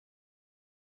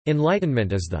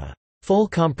Enlightenment is the full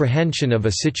comprehension of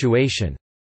a situation.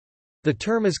 The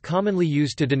term is commonly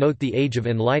used to denote the Age of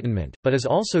Enlightenment, but is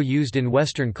also used in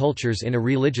Western cultures in a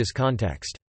religious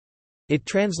context. It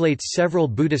translates several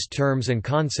Buddhist terms and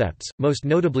concepts, most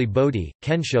notably Bodhi,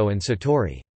 Kensho and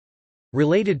Satori.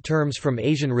 Related terms from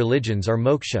Asian religions are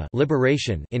moksha,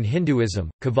 liberation in Hinduism,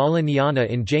 Kevala Jnana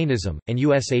in Jainism, and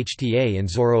Ushta in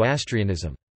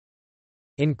Zoroastrianism.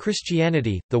 In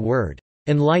Christianity, the word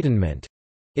enlightenment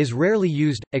is rarely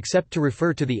used, except to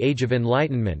refer to the Age of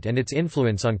Enlightenment and its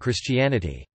influence on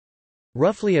Christianity.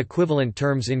 Roughly equivalent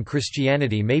terms in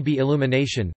Christianity may be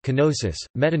illumination, kenosis,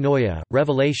 metanoia,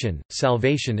 revelation,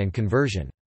 salvation and conversion.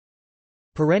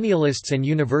 Perennialists and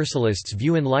universalists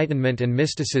view enlightenment and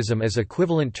mysticism as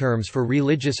equivalent terms for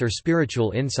religious or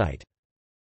spiritual insight.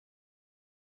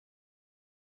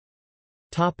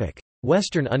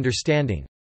 Western understanding.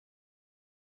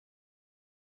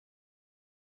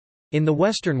 In the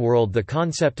Western world, the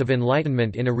concept of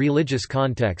enlightenment in a religious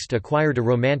context acquired a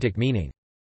romantic meaning.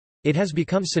 It has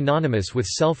become synonymous with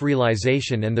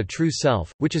self-realization and the true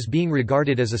self, which is being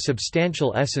regarded as a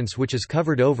substantial essence which is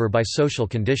covered over by social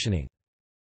conditioning.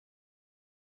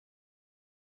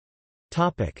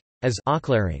 As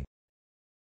aufklärung.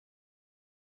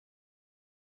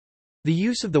 The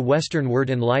use of the Western word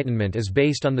enlightenment is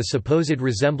based on the supposed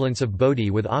resemblance of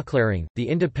Bodhi with aufklärung, the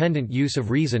independent use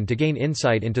of reason to gain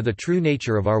insight into the true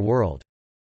nature of our world.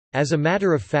 As a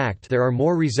matter of fact, there are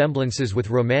more resemblances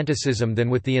with Romanticism than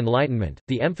with the Enlightenment,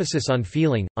 the emphasis on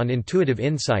feeling, on intuitive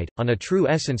insight, on a true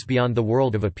essence beyond the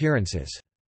world of appearances.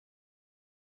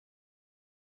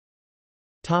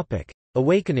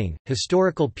 Awakening,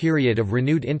 historical period of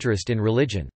renewed interest in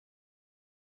religion.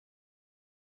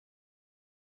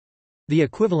 The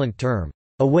equivalent term,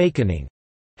 awakening,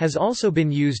 has also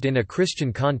been used in a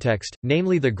Christian context,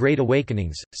 namely the Great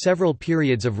Awakenings, several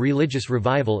periods of religious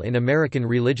revival in American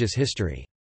religious history.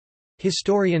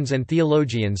 Historians and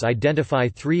theologians identify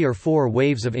 3 or 4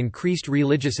 waves of increased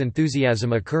religious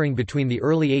enthusiasm occurring between the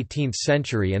early 18th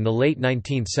century and the late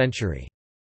 19th century.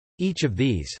 Each of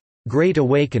these Great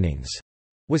Awakenings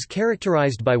was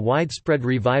characterized by widespread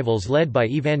revivals led by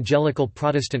evangelical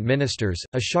Protestant ministers,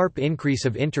 a sharp increase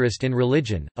of interest in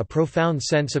religion, a profound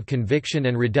sense of conviction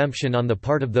and redemption on the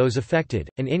part of those affected,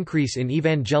 an increase in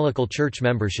evangelical church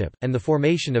membership, and the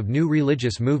formation of new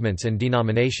religious movements and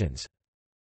denominations.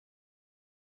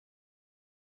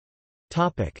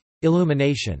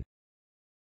 Illumination.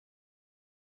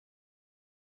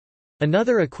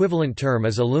 Another equivalent term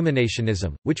is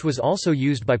illuminationism, which was also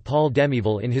used by Paul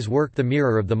Demiville in his work The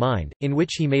Mirror of the Mind, in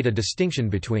which he made a distinction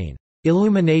between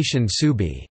illumination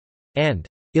subi and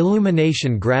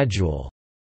illumination gradual.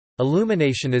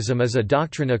 Illuminationism is a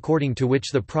doctrine according to which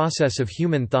the process of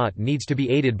human thought needs to be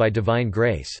aided by divine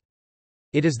grace.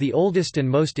 It is the oldest and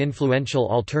most influential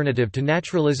alternative to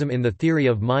naturalism in the theory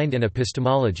of mind and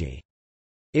epistemology.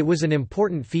 It was an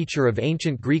important feature of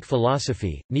ancient Greek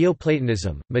philosophy,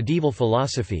 Neoplatonism, medieval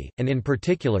philosophy, and in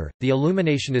particular, the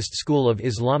Illuminationist school of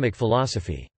Islamic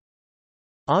philosophy.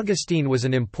 Augustine was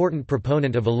an important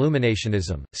proponent of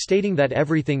illuminationism, stating that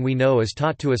everything we know is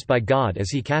taught to us by God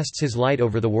as he casts his light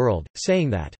over the world, saying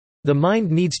that, "The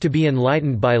mind needs to be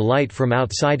enlightened by light from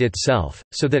outside itself,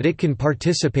 so that it can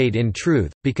participate in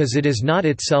truth, because it is not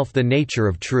itself the nature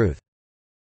of truth.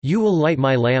 You will light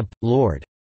my lamp, Lord.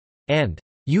 And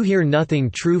you hear nothing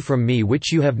true from me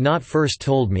which you have not first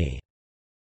told me."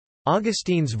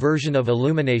 Augustine's version of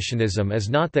illuminationism is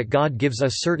not that God gives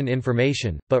us certain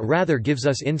information, but rather gives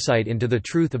us insight into the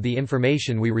truth of the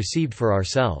information we received for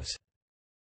ourselves.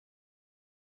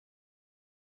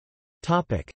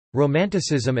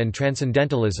 Romanticism and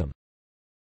transcendentalism.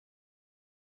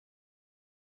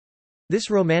 This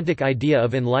romantic idea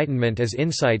of enlightenment as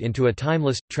insight into a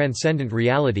timeless, transcendent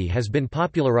reality has been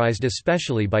popularized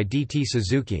especially by D.T.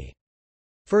 Suzuki.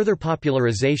 Further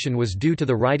popularization was due to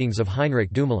the writings of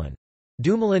Heinrich Dumoulin.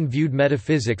 Dumoulin viewed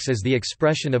metaphysics as the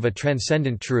expression of a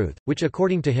transcendent truth, which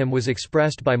according to him was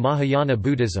expressed by Mahayana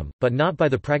Buddhism, but not by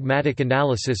the pragmatic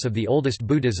analysis of the oldest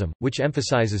Buddhism, which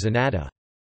emphasizes anatta.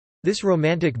 This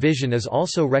romantic vision is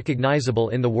also recognizable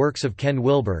in the works of Ken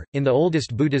Wilber. In the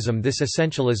oldest Buddhism, this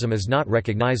essentialism is not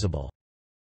recognizable.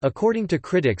 According to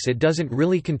critics, it doesn't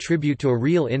really contribute to a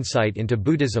real insight into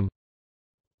Buddhism.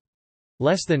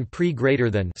 Less than pre greater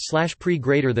than /pre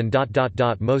greater than ...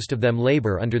 Most of them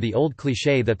labor under the old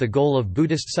cliché that the goal of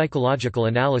Buddhist psychological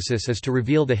analysis is to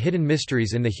reveal the hidden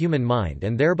mysteries in the human mind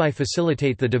and thereby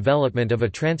facilitate the development of a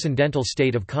transcendental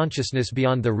state of consciousness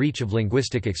beyond the reach of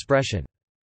linguistic expression.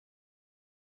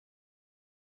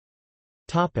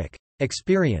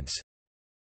 Experience.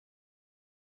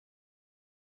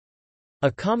 A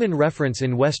common reference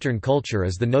in Western culture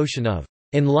is the notion of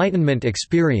Enlightenment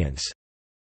experience.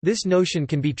 This notion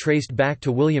can be traced back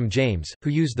to William James, who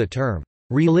used the term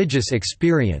religious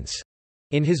experience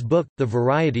in his book, The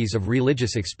Varieties of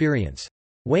Religious Experience.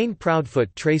 Wayne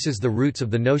Proudfoot traces the roots of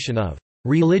the notion of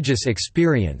religious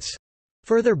experience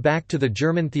further back to the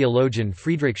German theologian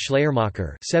Friedrich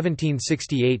Schleiermacher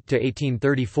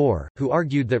 (1768–1834), who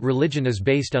argued that religion is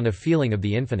based on a feeling of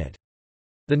the infinite.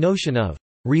 The notion of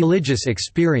religious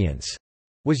experience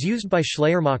was used by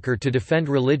Schleiermacher to defend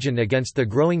religion against the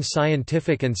growing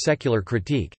scientific and secular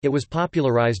critique. It was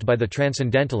popularized by the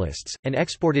Transcendentalists, and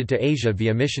exported to Asia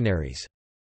via missionaries.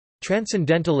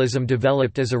 Transcendentalism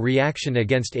developed as a reaction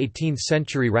against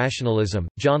 18th-century rationalism,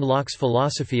 John Locke's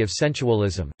philosophy of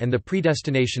sensualism, and the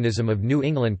predestinationism of New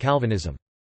England Calvinism.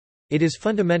 It is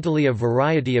fundamentally a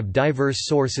variety of diverse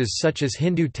sources such as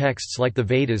Hindu texts like the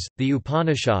Vedas, the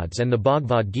Upanishads and the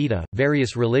Bhagavad Gita,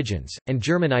 various religions, and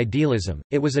German idealism.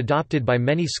 It was adopted by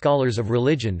many scholars of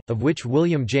religion, of which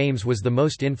William James was the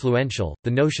most influential.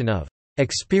 The notion of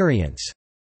experience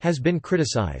has been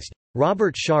criticized.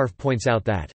 Robert Scharf points out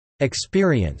that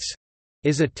experience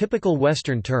is a typical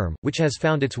Western term, which has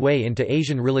found its way into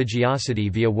Asian religiosity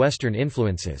via Western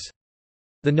influences.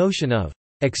 The notion of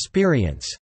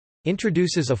experience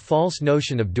introduces a false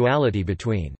notion of duality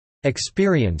between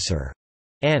experiencer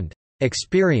and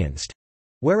experienced,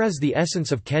 whereas the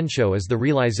essence of Kensho is the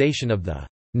realization of the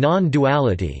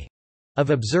non-duality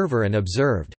of observer and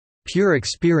observed. Pure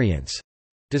experience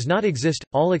does not exist,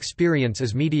 all experience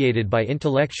is mediated by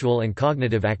intellectual and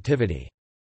cognitive activity.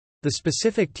 The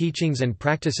specific teachings and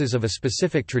practices of a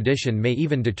specific tradition may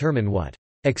even determine what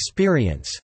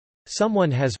experience someone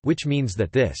has, which means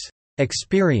that this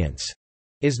experience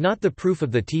is not the proof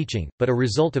of the teaching, but a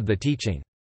result of the teaching.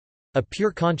 A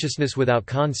pure consciousness without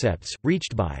concepts,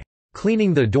 reached by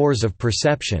cleaning the doors of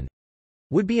perception,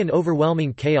 would be an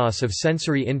overwhelming chaos of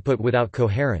sensory input without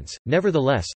coherence.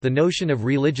 Nevertheless, the notion of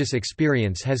religious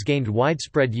experience has gained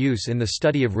widespread use in the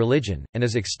study of religion, and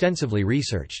is extensively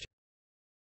researched.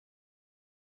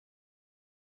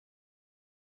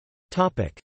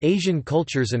 Asian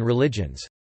cultures and religions.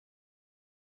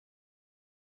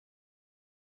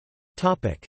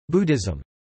 Buddhism.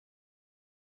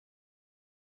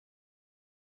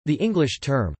 The English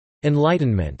term,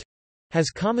 enlightenment, has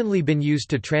commonly been used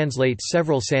to translate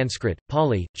several Sanskrit,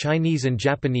 Pali, Chinese and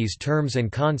Japanese terms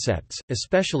and concepts,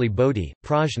 especially Bodhi,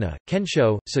 Prajna,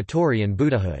 Kensho, Satori and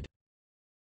Buddhahood.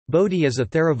 Bodhi is a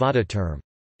Theravada term.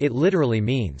 It literally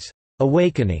means,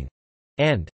 awakening,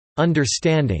 and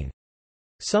understanding.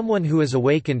 Someone who is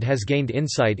awakened has gained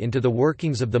insight into the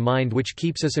workings of the mind which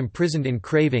keeps us imprisoned in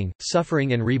craving,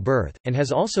 suffering and rebirth, and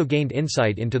has also gained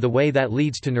insight into the way that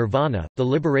leads to nirvana, the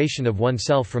liberation of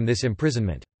oneself from this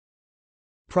imprisonment.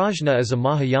 Prajna is a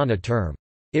Mahayana term.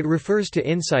 It refers to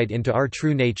insight into our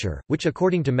true nature, which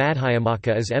according to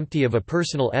Madhyamaka is empty of a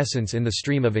personal essence in the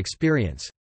stream of experience.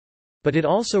 But it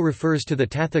also refers to the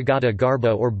Tathagata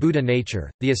Garbha or Buddha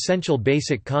nature, the essential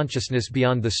basic consciousness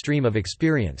beyond the stream of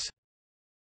experience.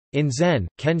 In Zen,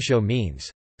 Kensho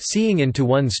means, seeing into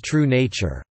one's true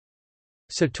nature.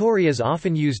 Satori is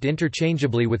often used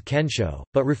interchangeably with Kensho,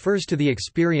 but refers to the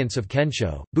experience of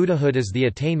Kensho. Buddhahood is the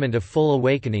attainment of full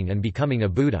awakening and becoming a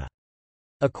Buddha.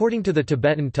 According to the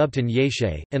Tibetan Tubten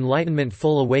Yeshe, enlightenment,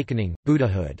 full awakening,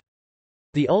 Buddhahood.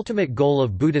 The ultimate goal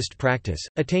of Buddhist practice,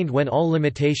 attained when all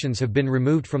limitations have been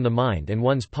removed from the mind and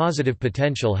one's positive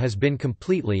potential has been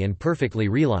completely and perfectly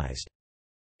realized.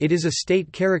 It is a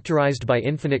state characterized by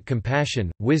infinite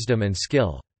compassion, wisdom and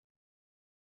skill.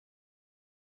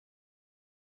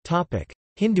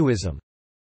 Hinduism.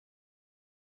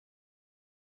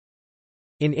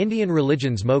 In Indian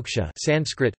religions moksha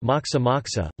Sanskrit, moksha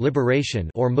moksha, liberation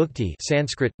or mukti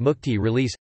Sanskrit, mukti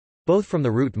release, both from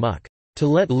the root muk, to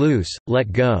let loose,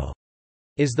 let go,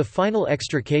 is the final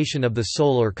extrication of the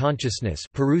soul or consciousness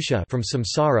Purusha from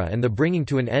samsara and the bringing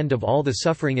to an end of all the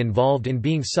suffering involved in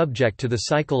being subject to the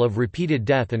cycle of repeated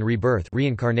death and rebirth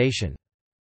reincarnation.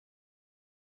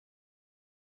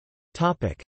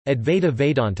 Advaita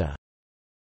Vedanta.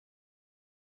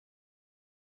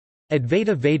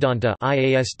 Advaita Vedanta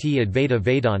IAST Advaita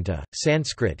Vedanta,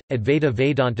 Sanskrit, Advaita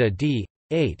Vedanta d.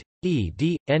 8.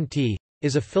 ed. nt.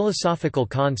 is a philosophical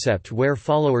concept where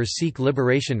followers seek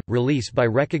liberation, release by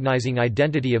recognizing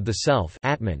identity of the self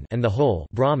Atman and the whole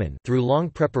Brahman through long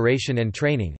preparation and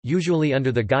training, usually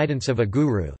under the guidance of a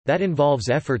guru, that involves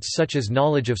efforts such as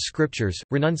knowledge of scriptures,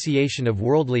 renunciation of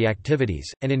worldly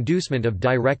activities, and inducement of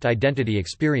direct identity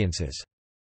experiences.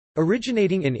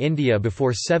 Originating in India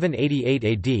before 788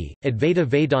 AD, Advaita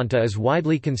Vedanta is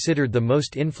widely considered the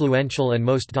most influential and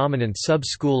most dominant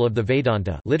sub-school of the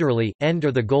Vedanta, literally, end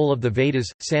or the goal of the Vedas,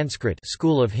 Sanskrit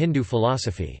school of Hindu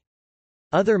philosophy.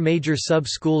 Other major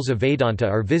sub-schools of Vedanta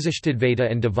are Visishtadvaita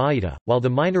and Dvaita, while the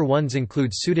minor ones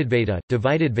include Sudadvaita,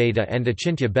 Dvaitadvaita and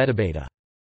Achintya Bhedabheda.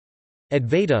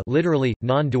 Advaita, literally,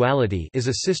 non-duality, is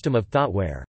a system of thought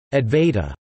where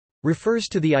Advaita refers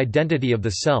to the identity of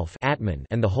the self Atman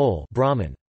and the whole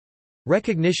Brahman.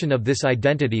 Recognition of this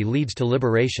identity leads to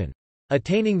liberation.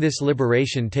 Attaining this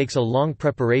liberation takes a long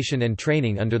preparation and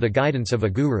training under the guidance of a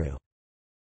guru.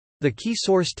 The key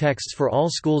source texts for all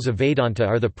schools of Vedanta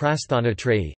are the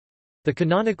Prasthanatrayi, the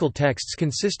canonical texts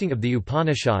consisting of the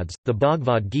Upanishads, the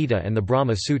Bhagavad Gita and the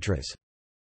Brahma Sutras.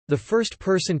 The first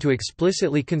person to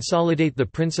explicitly consolidate the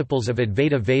principles of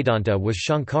Advaita Vedanta was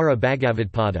Shankara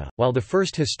Bhagavadpada, while the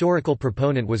first historical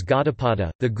proponent was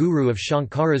Gaudapada, the guru of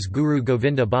Shankara's guru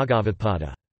Govinda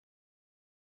Bhagavadpada.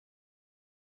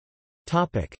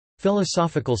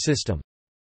 Philosophical system.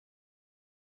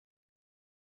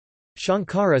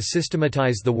 Shankara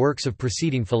systematized the works of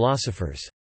preceding philosophers.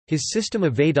 His system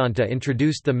of Vedanta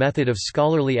introduced the method of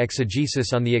scholarly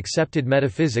exegesis on the accepted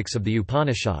metaphysics of the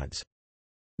Upanishads.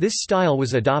 This style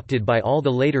was adopted by all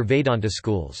the later Vedanta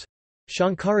schools.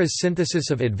 Shankara's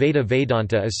synthesis of Advaita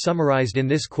Vedanta is summarized in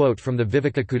this quote from the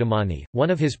Vivekachudamani,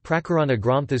 one of his Prakarana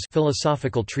Granthas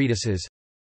philosophical treatises.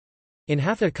 In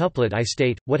half a couplet I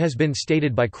state, what has been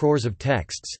stated by crores of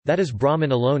texts, that is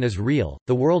Brahman alone is real,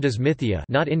 the world is mithya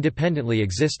not independently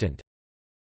existent,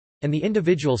 and the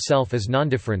individual self is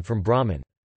non-different from Brahman.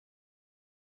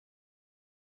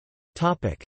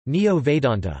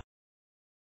 Neo-Vedanta.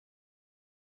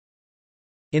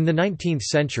 In the 19th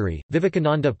century,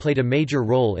 Vivekananda played a major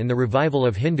role in the revival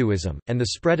of Hinduism, and the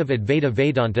spread of Advaita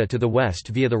Vedanta to the West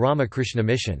via the Ramakrishna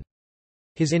mission.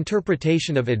 His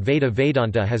interpretation of Advaita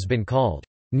Vedanta has been called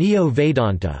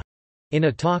Neo-Vedanta in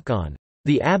a talk on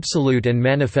the Absolute and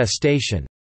Manifestation,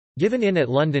 given at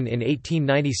London in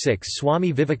 1896.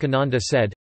 Swami Vivekananda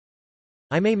said,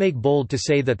 I may make bold to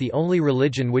say that the only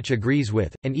religion which agrees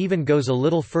with, and even goes a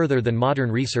little further than modern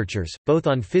researchers, both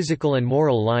on physical and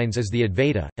moral lines is the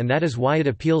Advaita, and that is why it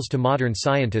appeals to modern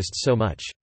scientists so much.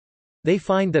 They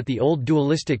find that the old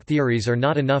dualistic theories are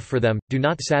not enough for them, do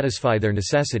not satisfy their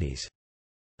necessities.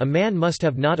 A man must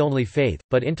have not only faith,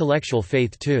 but intellectual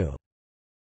faith too.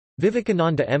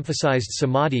 Vivekananda emphasized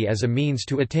samadhi as a means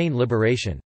to attain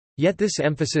liberation. Yet this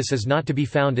emphasis is not to be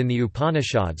found in the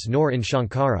Upanishads nor in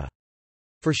Shankara.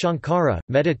 For Shankara,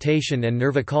 meditation and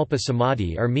nirvikalpa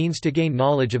samadhi are means to gain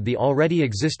knowledge of the already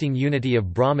existing unity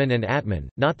of Brahman and Atman,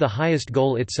 not the highest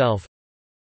goal itself.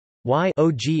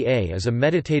 Yoga is a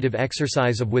meditative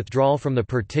exercise of withdrawal from the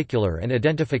particular and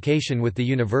identification with the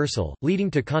universal,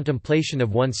 leading to contemplation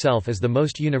of oneself as the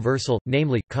most universal,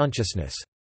 namely, consciousness.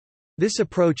 This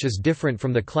approach is different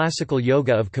from the classical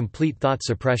yoga of complete thought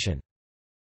suppression.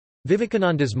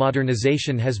 Vivekananda's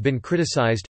modernization has been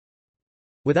criticized.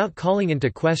 Without calling into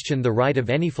question the right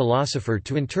of any philosopher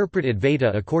to interpret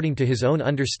Advaita according to his own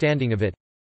understanding of it,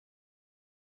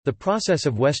 the process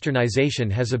of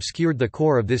westernization has obscured the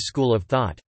core of this school of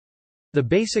thought. The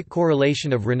basic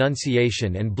correlation of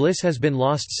renunciation and bliss has been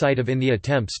lost sight of in the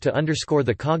attempts to underscore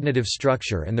the cognitive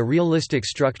structure and the realistic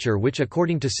structure which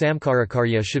according to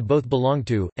Samkarakarya should both belong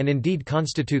to, and indeed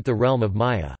constitute the realm of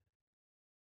Maya.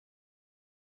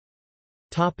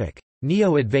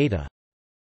 Neo-Advaita.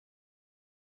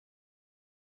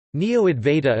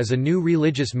 Neo-Advaita is a new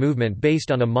religious movement based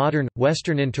on a modern,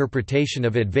 Western interpretation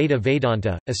of Advaita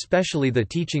Vedanta, especially the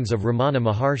teachings of Ramana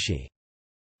Maharshi.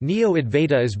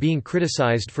 Neo-Advaita is being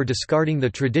criticized for discarding the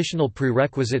traditional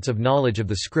prerequisites of knowledge of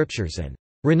the scriptures and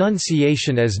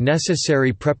renunciation as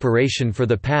necessary preparation for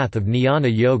the path of Jnana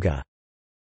Yoga.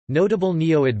 Notable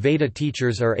Neo-Advaita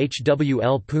teachers are H. W.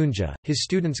 L. Punja, his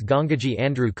students Gangaji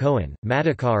Andrew Cohen,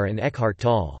 Madhukar and Eckhart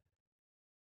Tolle.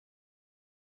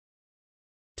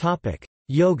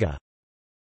 Yoga.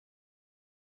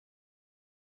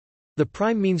 The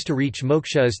prime means to reach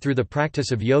moksha is through the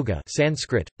practice of yoga.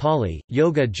 Sanskrit, Pali,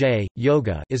 yoga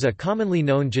yoga is a commonly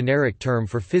known generic term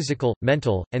for physical,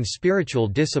 mental, and spiritual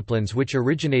disciplines which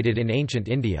originated in ancient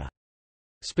India.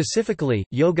 Specifically,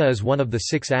 yoga is one of the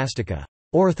 6 astika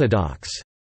orthodox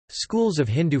schools of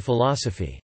Hindu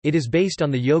philosophy. It is based on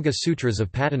the Yoga Sutras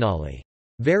of Patanjali.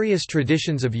 Various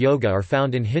traditions of yoga are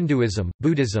found in Hinduism,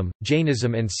 Buddhism,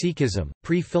 Jainism and Sikhism.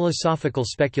 Pre-philosophical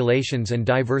speculations and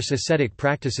diverse ascetic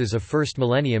practices of 1st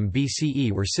millennium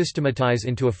BCE were systematized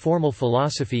into a formal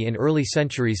philosophy in early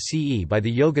centuries CE by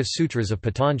the Yoga Sutras of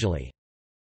Patanjali.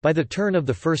 By the turn of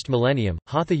the first millennium,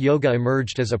 Hatha Yoga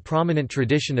emerged as a prominent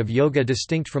tradition of yoga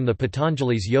distinct from the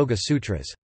Patanjali's Yoga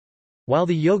Sutras. While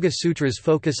the Yoga Sutras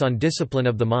focus on discipline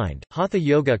of the mind, Hatha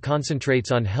Yoga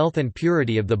concentrates on health and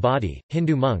purity of the body.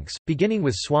 Hindu monks, beginning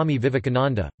with Swami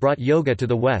Vivekananda, brought yoga to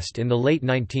the West in the late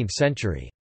 19th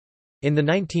century. In the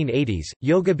 1980s,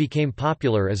 yoga became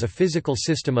popular as a physical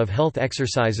system of health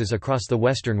exercises across the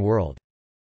Western world.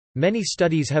 Many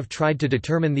studies have tried to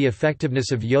determine the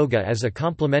effectiveness of yoga as a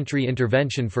complementary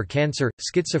intervention for cancer,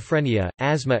 schizophrenia,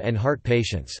 asthma and heart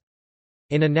patients.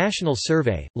 In a national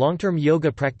survey, long-term yoga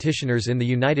practitioners in the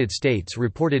United States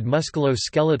reported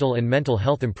musculoskeletal and mental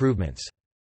health improvements.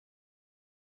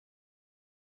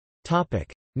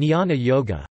 Jnana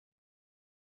Yoga.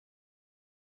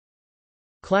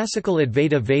 Classical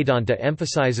Advaita Vedanta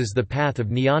emphasizes the path of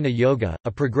Jnana Yoga,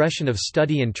 a progression of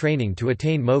study and training to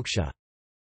attain moksha.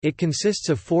 It consists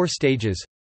of 4 stages: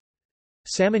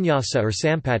 Samanyasa or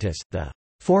Sampatis, the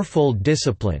fourfold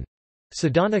discipline;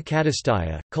 Sadhana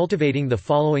Kadastaya, cultivating the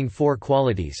following 4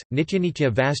 qualities: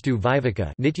 Nityanitya Vastu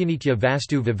Viveka, Nityanitya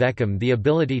Vastu Vivekam, the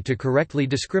ability to correctly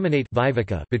discriminate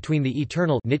Viveka between the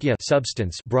eternal Nitya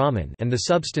substance Brahman and the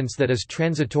substance that is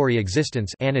transitory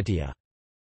existence Anitya.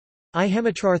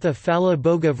 Ihamatrartha Phala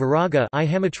Bhoga Viraga,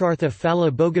 Ihamatrartha Phala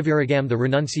Bhogaviragam, the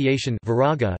renunciation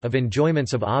Viraga of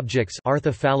enjoyments of objects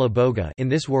Artha Phala Bhoga in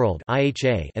this world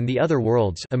Iha and the other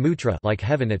worlds Amutra like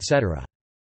heaven etc.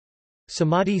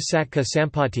 Samadhi Sattva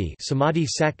Sampati, Samadhi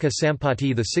Sattva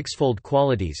Sampati, the sixfold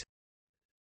qualities.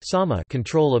 Sama,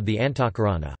 control of the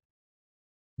antakarana.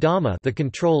 Dhamma, the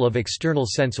control of external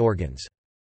sense organs.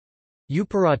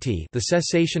 Uparati, the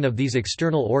cessation of these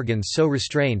external organs so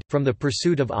restrained, from the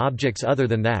pursuit of objects other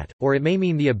than that, or it may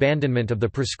mean the abandonment of the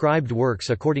prescribed works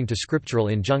according to scriptural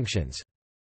injunctions.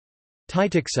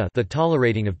 Titiksa, the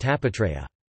tolerating of tapatraya.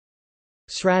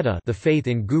 Sraddha, the faith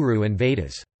in Guru and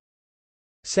Vedas.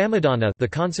 Samadhana, the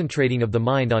concentrating of the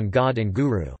mind on God and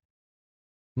Guru.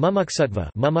 Mumuksutva,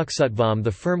 Mumuksutvam,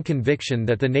 the firm conviction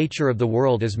that the nature of the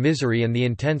world is misery and the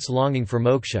intense longing for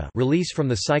moksha, release from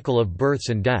the cycle of births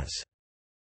and deaths.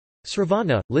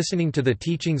 Sravana, listening to the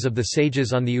teachings of the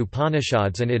sages on the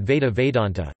Upanishads and Advaita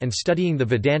Vedanta, and studying the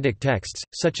Vedantic texts,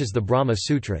 such as the Brahma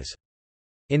Sutras.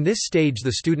 In this stage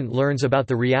the student learns about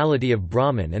the reality of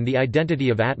Brahman and the identity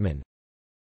of Atman.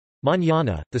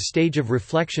 Manana, the stage of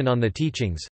reflection on the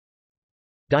teachings.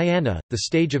 Dhyana, the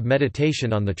stage of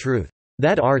meditation on the truth.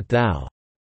 That art thou.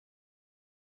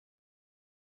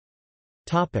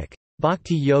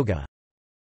 Bhakti Yoga.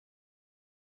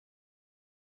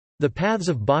 The paths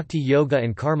of Bhakti Yoga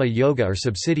and Karma Yoga are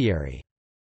subsidiary.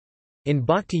 In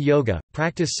Bhakti Yoga,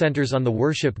 practice centers on the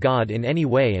worship God in any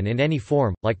way and in any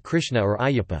form, like Krishna or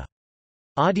Ayyappa.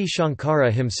 Adi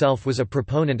Shankara himself was a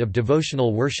proponent of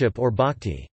devotional worship or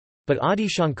bhakti. But Adi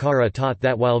Shankara taught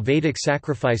that while Vedic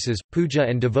sacrifices, puja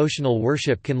and devotional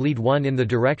worship can lead one in the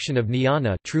direction of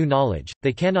jnana, true knowledge,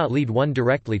 they cannot lead one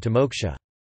directly to moksha.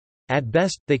 At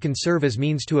best, they can serve as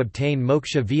means to obtain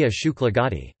moksha via Shukla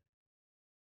Gati.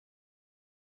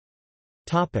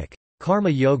 Karma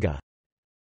Yoga.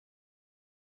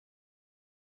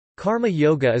 Karma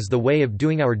Yoga is the way of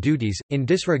doing our duties, in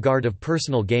disregard of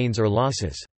personal gains or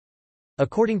losses.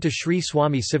 According to Sri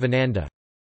Swami Sivananda,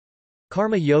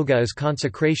 Karma Yoga is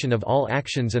consecration of all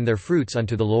actions and their fruits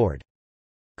unto the Lord.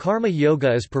 Karma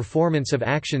Yoga is performance of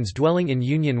actions dwelling in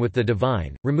union with the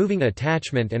divine, removing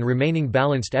attachment and remaining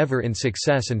balanced ever in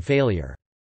success and failure.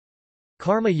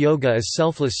 Karma Yoga is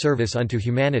selfless service unto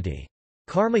humanity.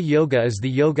 Karma Yoga is the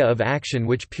yoga of action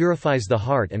which purifies the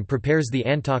heart and prepares the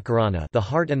antakarana, the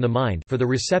heart and the mind, for the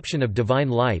reception of divine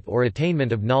light or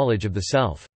attainment of knowledge of the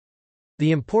self.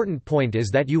 The important point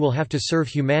is that you will have to serve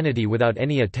humanity without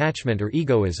any attachment or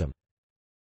egoism.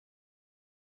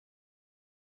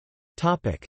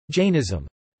 Jainism.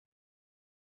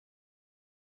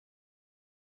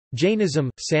 Jainism,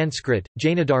 Sanskrit,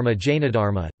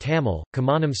 Jainadharma, Tamil,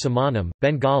 Kamanam Samanam,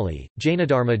 Bengali,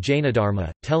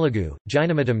 Jainadharma, Telugu,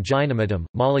 Jainamatam,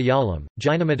 Malayalam,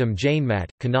 Jainmat,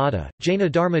 Kannada.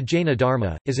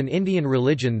 Jainadharma is an Indian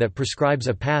religion that prescribes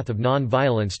a path of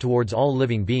non-violence towards all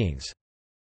living beings.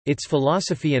 Its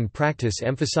philosophy and practice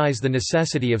emphasize the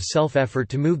necessity of self-effort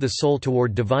to move the soul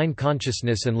toward divine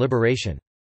consciousness and liberation.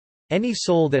 Any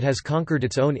soul that has conquered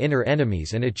its own inner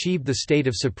enemies and achieved the state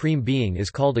of supreme being is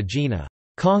called a jina,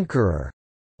 conqueror,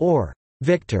 or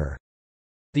victor.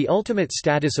 The ultimate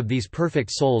status of these perfect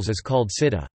souls is called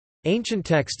siddha. Ancient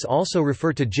texts also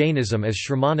refer to Jainism as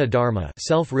shramana dharma,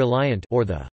 self-reliant, or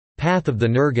the path of the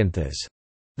nirganthas,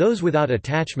 those without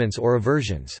attachments or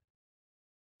aversions.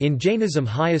 In Jainism,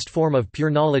 highest form of pure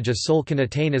knowledge a soul can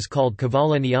attain is called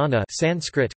Kevala Jnana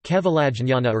Sanskrit,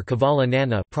 Kevalajnana or Kevala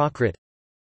Nana Prakrit,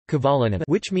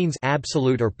 which means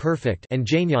absolute or perfect, and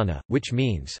Jnana, which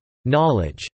means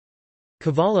knowledge.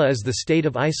 Kevala is the state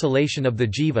of isolation of the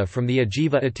jiva from the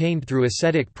ajiva attained through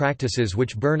ascetic practices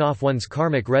which burn off one's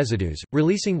karmic residues,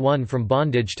 releasing one from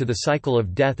bondage to the cycle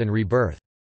of death and rebirth.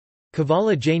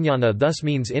 Kevala Jnana thus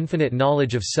means infinite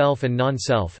knowledge of self and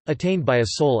non-self, attained by a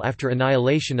soul after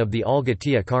annihilation of the all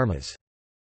Gatiya karmas.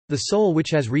 The soul which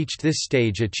has reached this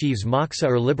stage achieves moksha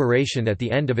or liberation at the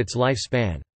end of its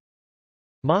lifespan.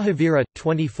 Mahavira,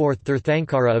 24th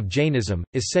Tirthankara of Jainism,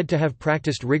 is said to have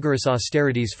practiced rigorous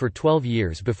austerities for 12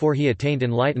 years before he attained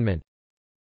enlightenment.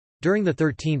 During the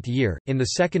 13th year, in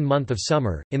the second month of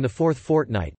summer, in the fourth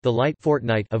fortnight, the light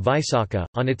fortnight of Vaisakha,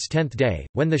 on its 10th day,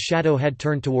 when the shadow had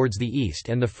turned towards the east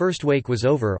and the first wake was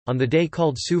over, on the day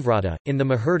called Suvrata, in the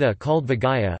Muhurta called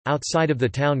Vigaya, outside of the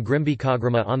town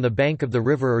Grimbikagrama on the bank of the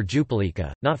river or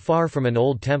Jupalika, not far from an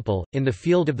old temple, in the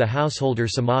field of the householder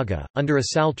Samaga, under a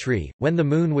sal tree, when the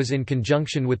moon was in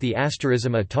conjunction with the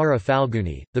asterism Uttara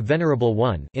Falguni, the Venerable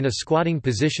One, in a squatting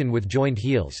position with joined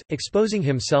heels, exposing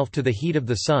himself to the heat of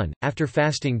the sun, after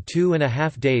fasting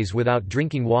 2.5 days without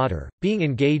drinking water, being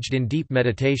engaged in deep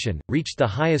meditation, reached the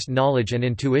highest knowledge and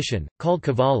intuition, called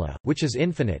Kevala, which is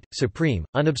infinite, supreme,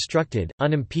 unobstructed,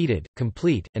 unimpeded,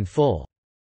 complete, and full.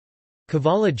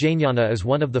 Kevala Jnana is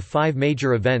one of the 5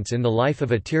 major events in the life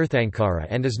of a Tirthankara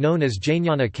and is known as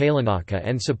Jnana Kalanaka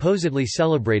and supposedly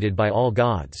celebrated by all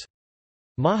gods.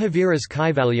 Mahavira's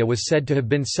Kaivalya was said to have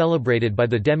been celebrated by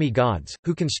the demi-gods,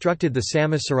 who constructed the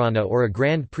Samasarana or a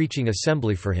grand preaching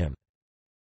assembly for him.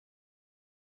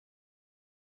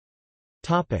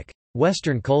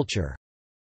 Western culture.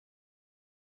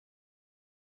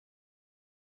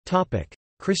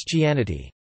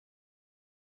 Christianity.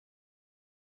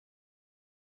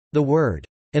 The word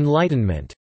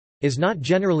 «enlightenment» is not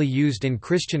generally used in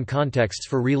Christian contexts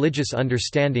for religious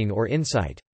understanding or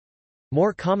insight.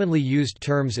 More commonly used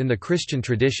terms in the Christian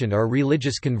tradition are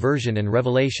religious conversion and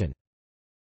revelation.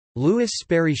 Louis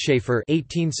Sperry Schaeffer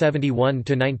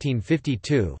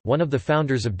 (1871–1952), one of the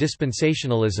founders of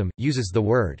dispensationalism, uses the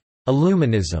word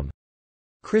illuminism.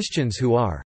 Christians who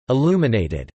are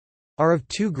illuminated are of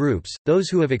 2 groups: those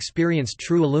who have experienced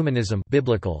true illuminism,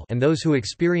 biblical, and those who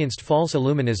experienced false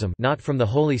illuminism, not from the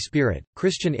Holy Spirit.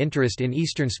 Christian interest in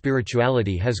Eastern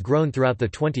spirituality has grown throughout the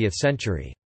 20th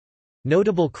century.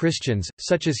 Notable Christians,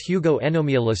 such as Hugo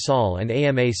Enomia Lassalle and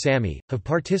Ama Sami, have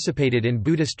participated in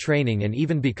Buddhist training and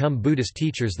even become Buddhist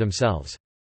teachers themselves.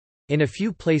 In a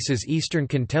few places Eastern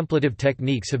contemplative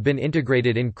techniques have been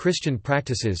integrated in Christian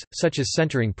practices, such as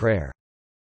centering prayer.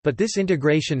 But this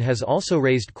integration has also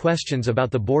raised questions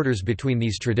about the borders between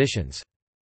these traditions.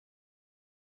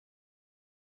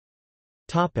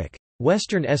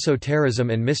 Western esotericism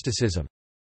and mysticism.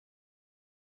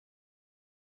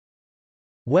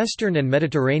 Western and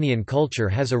Mediterranean culture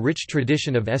has a rich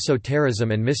tradition of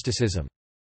esotericism and mysticism.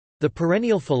 The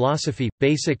perennial philosophy,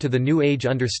 basic to the New Age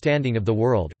understanding of the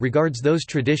world, regards those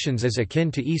traditions as akin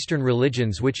to Eastern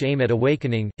religions which aim at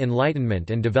awakening,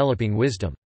 enlightenment and developing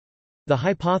wisdom. The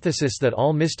hypothesis that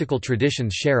all mystical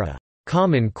traditions share a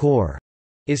common core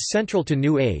is central to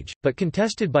New Age, but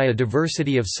contested by a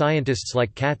diversity of scientists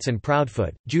like Katz and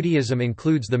Proudfoot. Judaism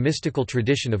includes the mystical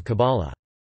tradition of Kabbalah.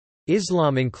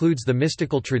 Islam includes the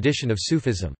mystical tradition of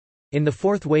Sufism. In the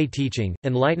Fourth Way teaching,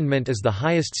 enlightenment is the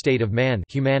highest state of man,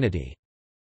 humanity.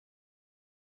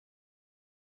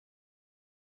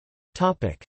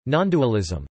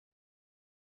 Non-dualism.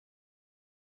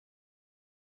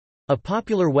 A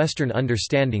popular Western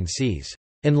understanding sees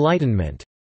enlightenment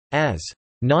as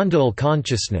non-dual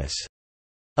consciousness,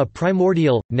 a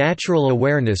primordial, natural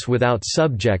awareness without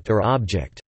subject or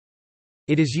object.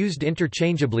 It is used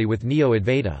interchangeably with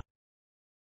Neo-Advaita.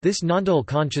 This non-dual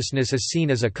consciousness is seen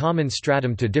as a common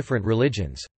stratum to different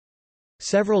religions.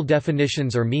 Several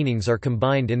definitions or meanings are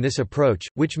combined in this approach,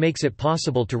 which makes it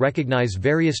possible to recognize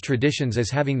various traditions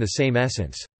as having the same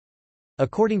essence.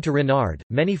 According to Renard,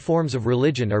 many forms of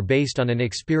religion are based on an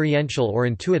experiential or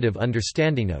intuitive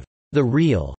understanding of the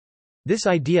real. This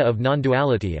idea of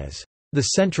non-duality as the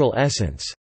central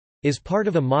essence is part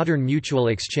of a modern mutual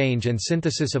exchange and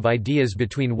synthesis of ideas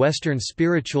between Western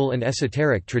spiritual and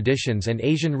esoteric traditions and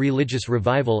Asian religious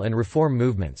revival and reform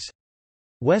movements.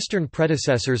 Western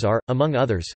predecessors are, among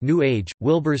others, New Age,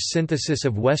 Wilber's synthesis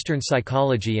of Western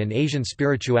psychology and Asian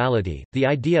spirituality, the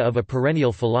idea of a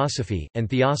perennial philosophy, and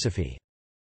theosophy.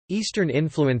 Eastern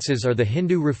influences are the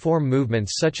Hindu reform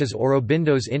movements such as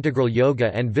Aurobindo's integral yoga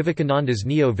and Vivekananda's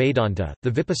Neo-Vedanta, the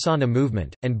Vipassana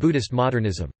movement, and Buddhist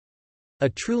modernism. A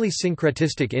truly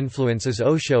syncretistic influence is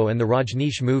Osho and the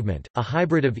Rajneesh movement, a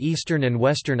hybrid of Eastern and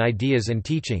Western ideas and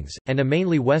teachings, and a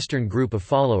mainly Western group of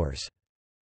followers.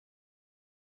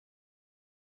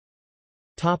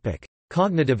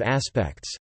 Cognitive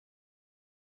aspects.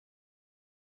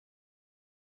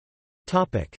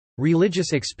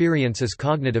 Religious experience as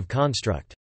cognitive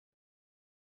construct.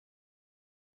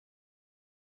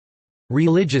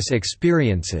 Religious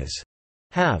experiences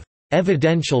have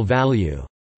evidential value,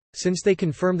 since they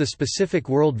confirm the specific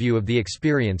worldview of the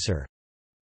experiencer.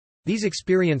 These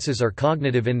experiences are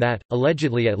cognitive in that,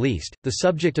 allegedly at least, the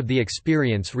subject of the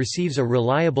experience receives a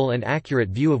reliable and accurate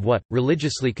view of what,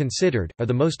 religiously considered, are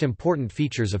the most important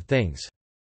features of things.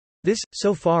 This,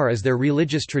 so far as their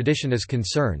religious tradition is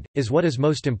concerned, is what is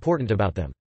most important about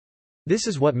them. This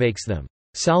is what makes them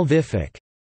salvific,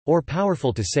 or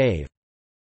powerful to save.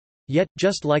 Yet,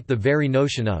 just like the very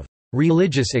notion of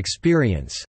religious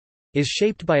experience is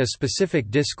shaped by a specific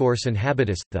discourse and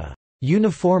habitus, the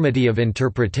uniformity of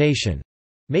interpretation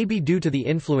may be due to the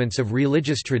influence of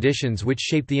religious traditions which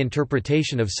shape the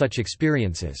interpretation of such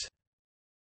experiences.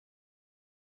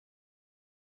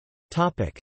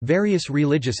 Various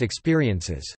religious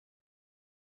experiences.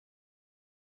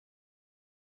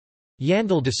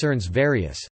 Yandell discerns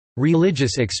various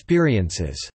religious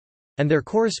experiences and their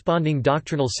corresponding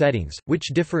doctrinal settings, which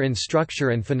differ in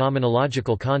structure and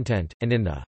phenomenological content, and in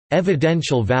the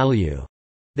evidential value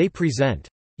they present.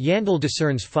 Yandell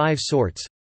discerns 5 sorts: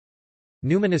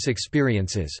 numinous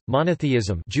experiences,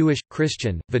 monotheism, Jewish,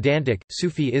 Christian, Vedantic,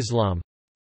 Sufi Islam;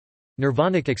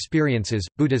 nirvanic experiences,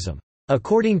 Buddhism,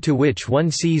 according to which one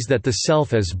sees that the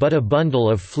self is but a bundle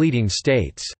of fleeting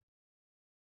states;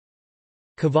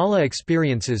 Kabbalah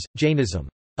experiences, Jainism,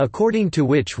 according to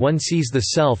which one sees the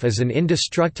self as an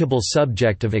indestructible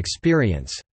subject of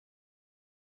experience;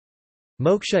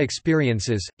 moksha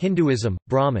experiences, Hinduism,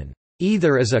 Brahman,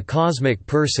 either as a cosmic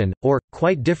person, or,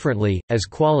 quite differently, as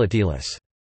qualityless;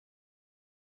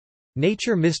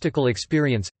 nature mystical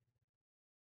experience.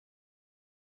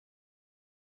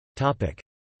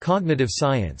 Cognitive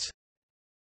science.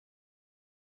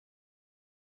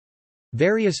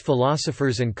 Various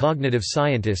philosophers and cognitive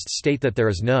scientists state that there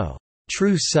is no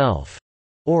true self,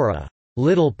 or a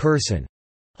little person,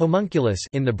 homunculus,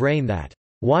 in the brain that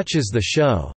watches the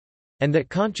show, and that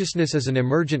consciousness is an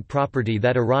emergent property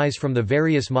that arise from the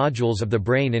various modules of the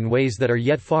brain in ways that are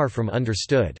yet far from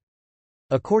understood.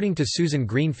 According to Susan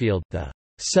Greenfield, the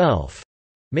self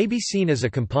may be seen as a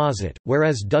composite,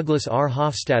 whereas Douglas R.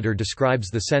 Hofstadter describes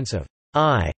the sense of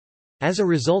I as a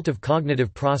result of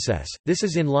cognitive process. This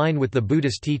is in line with the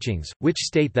Buddhist teachings, which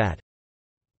state that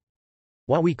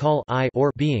what we call I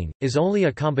or being is only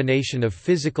a combination of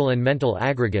physical and mental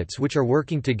aggregates which are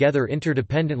working together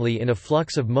interdependently in a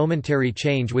flux of momentary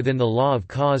change within the law of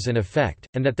cause and effect,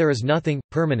 and that there is nothing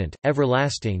permanent,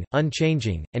 everlasting,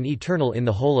 unchanging, and eternal in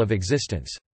the whole of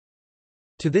existence.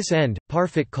 To this end,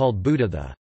 Parfit called Buddha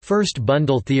the first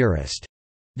bundle theorist.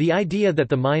 The idea that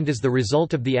the mind is the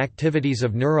result of the activities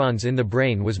of neurons in the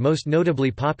brain was most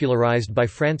notably popularized by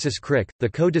Francis Crick, the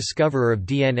co-discoverer of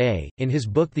DNA, in his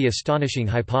book The Astonishing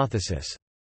Hypothesis.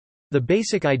 The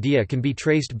basic idea can be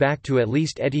traced back to at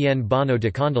least Étienne Bonneau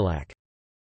de Condillac.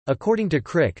 According to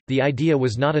Crick, the idea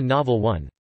was not a novel one.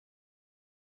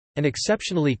 An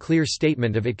exceptionally clear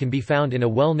statement of it can be found in a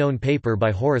well-known paper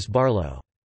by Horace Barlow.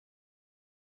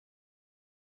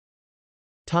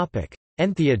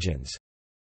 Entheogens.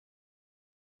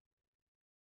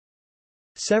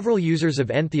 Several users of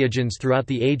entheogens throughout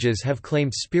the ages have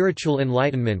claimed spiritual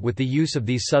enlightenment with the use of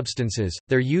these substances.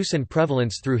 Their use and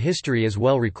prevalence through history is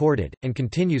well recorded, and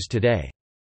continues today.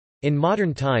 In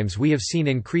modern times we have seen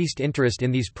increased interest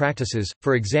in these practices,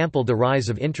 for example the rise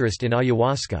of interest in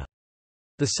ayahuasca.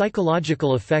 The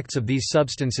psychological effects of these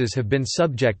substances have been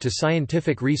subject to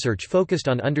scientific research focused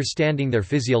on understanding their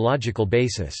physiological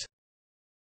basis.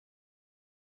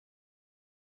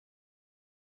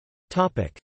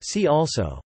 See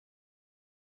also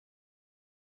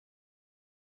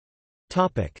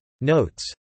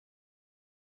Notes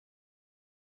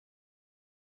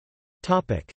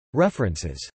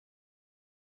References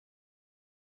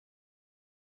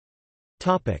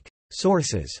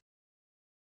Sources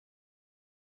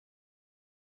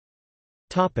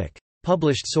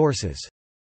Published sources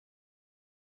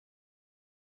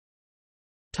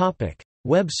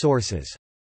Web sources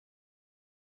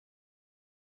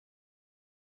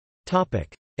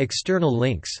External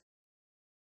links.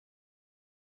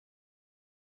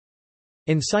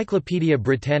 Encyclopædia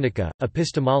Britannica,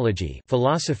 Epistemology,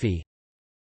 Philosophy.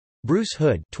 Bruce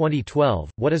Hood, 2012,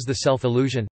 What is the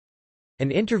Self-Illusion?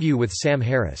 An interview with Sam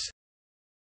Harris.